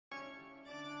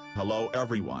Hello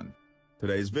everyone.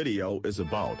 Today's video is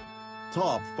about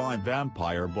Top 5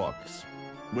 Vampire Books,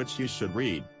 which you should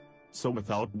read. So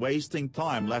without wasting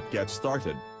time, let's get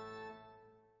started.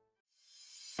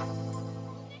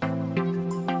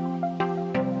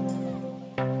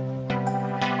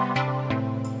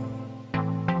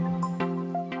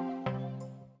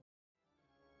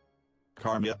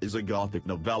 Vampyre is a Gothic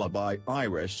novella by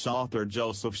Irish author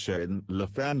Joseph Sheridan Le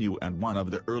Fanu and one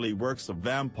of the early works of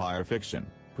vampire fiction,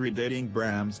 predating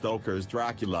Bram Stoker's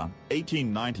Dracula,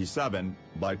 1897,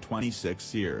 by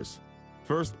 26 years.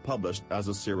 First published as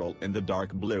a serial in The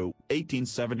Dark Blue,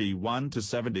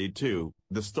 1871–72,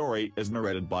 the story is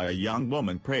narrated by a young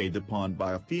woman preyed upon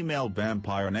by a female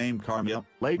vampire named Vampyre,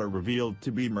 later revealed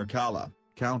to be Mircalla,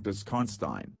 Countess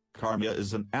Constantine. Vampyre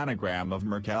is an anagram of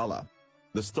Mircalla.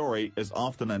 The story is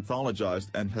often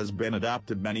anthologized and has been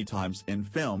adapted many times in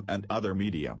film and other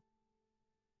media.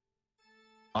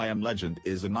 I Am Legend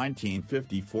is a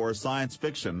 1954 science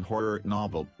fiction horror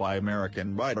novel by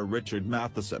American writer Richard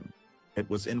Matheson. It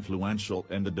was influential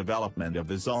in the development of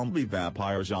the zombie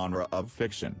vampire genre of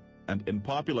fiction, and in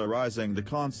popularizing the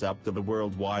concept of a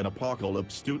worldwide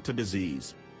apocalypse due to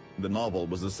disease. The novel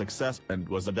was a success and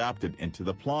was adapted into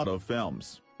the plot of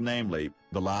films, namely,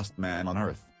 The Last Man on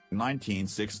Earth,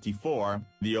 1964,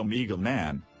 The Omega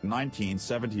Man,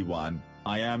 1971,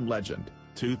 I Am Legend,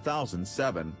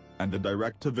 2007, and the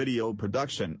direct-to-video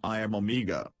production I Am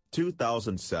Omega,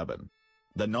 2007.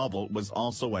 The novel was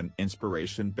also an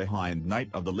inspiration behind Night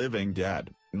of the Living Dead,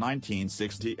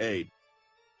 1968.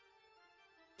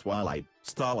 Twilight,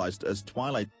 stylized as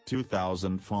Twilight,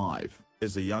 2005,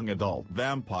 is a young adult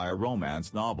vampire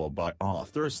romance novel by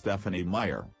author Stephanie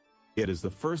Meyer. It is the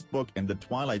first book in the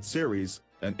Twilight series,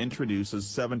 and introduces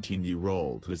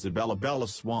 17-year-old Isabella Bella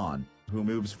Swan, who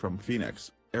moves from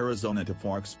Phoenix, Arizona to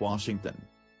Forks, Washington.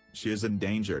 She is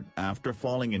endangered after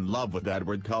falling in love with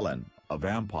Edward Cullen, a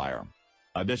vampire.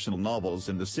 Additional novels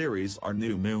in the series are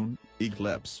New Moon,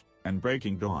 Eclipse, and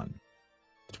Breaking Dawn.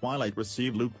 Twilight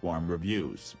received lukewarm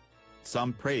reviews.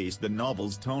 Some praised the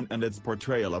novel's tone and its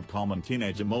portrayal of common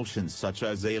teenage emotions such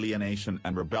as alienation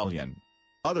and rebellion.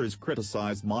 Others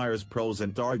criticized Meyer's prose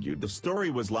and argued the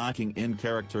story was lacking in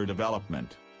character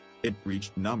development. It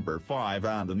reached number 5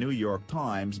 on the New York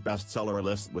Times bestseller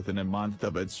list within a month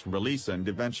of its release and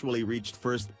eventually reached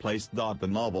first place. The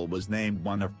novel was named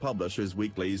one of Publishers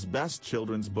Weekly's best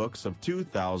children's books of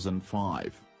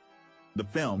 2005. The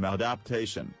film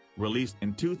adaptation, released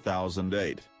in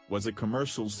 2008, was a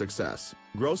commercial success,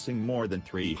 grossing more than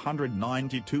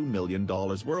 $392 million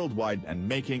worldwide and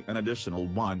making an additional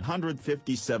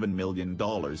 $157 million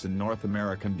in North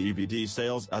American DVD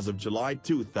sales as of July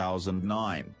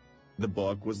 2009. The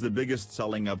book was the biggest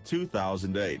selling of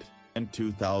 2008, and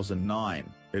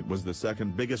 2009, it was the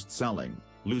second biggest selling,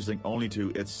 losing only to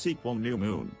its sequel New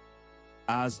Moon.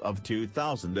 As of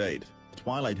 2008,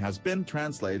 Twilight has been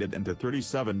translated into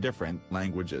 37 different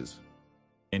languages.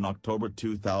 In October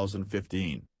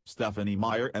 2015, Stephanie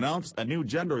Meyer announced a new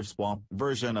gender-swap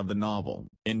version of the novel,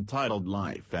 entitled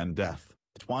Life and Death,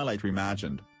 Twilight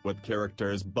Reimagined, with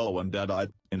characters Beau and Deadeye,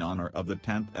 in honor of the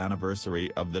 10th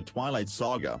anniversary of the Twilight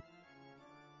saga.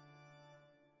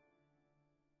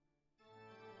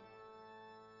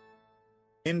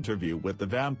 Interview with the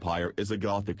Vampire is a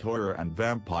Gothic horror and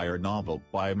vampire novel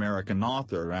by American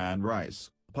author Anne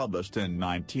Rice, published in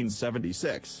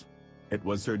 1976. It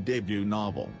was her debut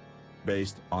novel.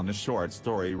 Based on a short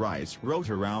story Rice wrote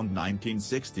around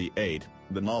 1968,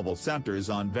 the novel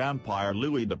centers on vampire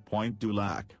Louis de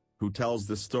Pointe-du-Lac, who tells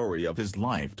the story of his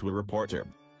life to a reporter.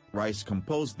 Rice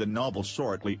composed the novel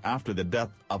shortly after the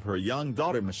death of her young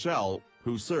daughter Michelle,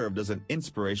 who served as an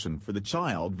inspiration for the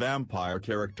child vampire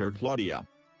character Claudia.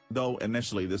 Though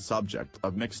initially the subject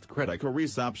of mixed critical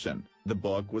reception, the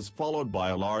book was followed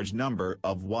by a large number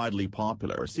of widely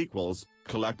popular sequels,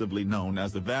 collectively known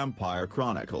as the Vampire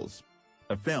Chronicles.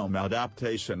 A film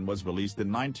adaptation was released in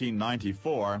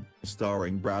 1994,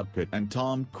 starring Brad Pitt and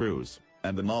Tom Cruise,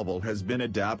 and the novel has been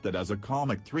adapted as a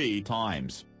comic 3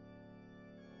 times.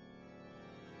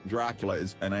 Dracula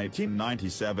is an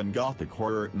 1897 Gothic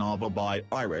horror novel by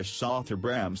Irish author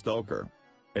Bram Stoker.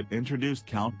 It introduced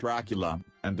Count Dracula,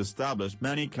 and established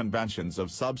many conventions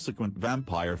of subsequent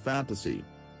vampire fantasy.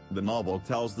 The novel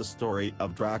tells the story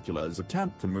of Dracula's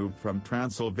attempt to move from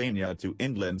Transylvania to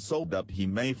England so that he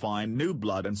may find new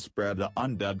blood and spread the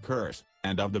undead curse,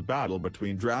 and of the battle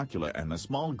between Dracula and a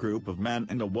small group of men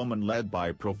and a woman led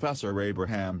by Professor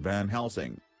Abraham Van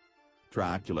Helsing.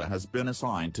 Dracula has been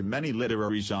assigned to many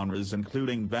literary genres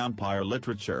including vampire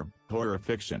literature, horror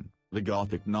fiction, the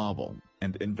Gothic novel,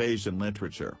 and invasion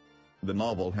literature. The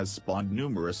novel has spawned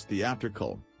numerous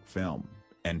theatrical, film,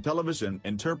 and television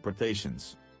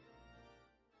interpretations.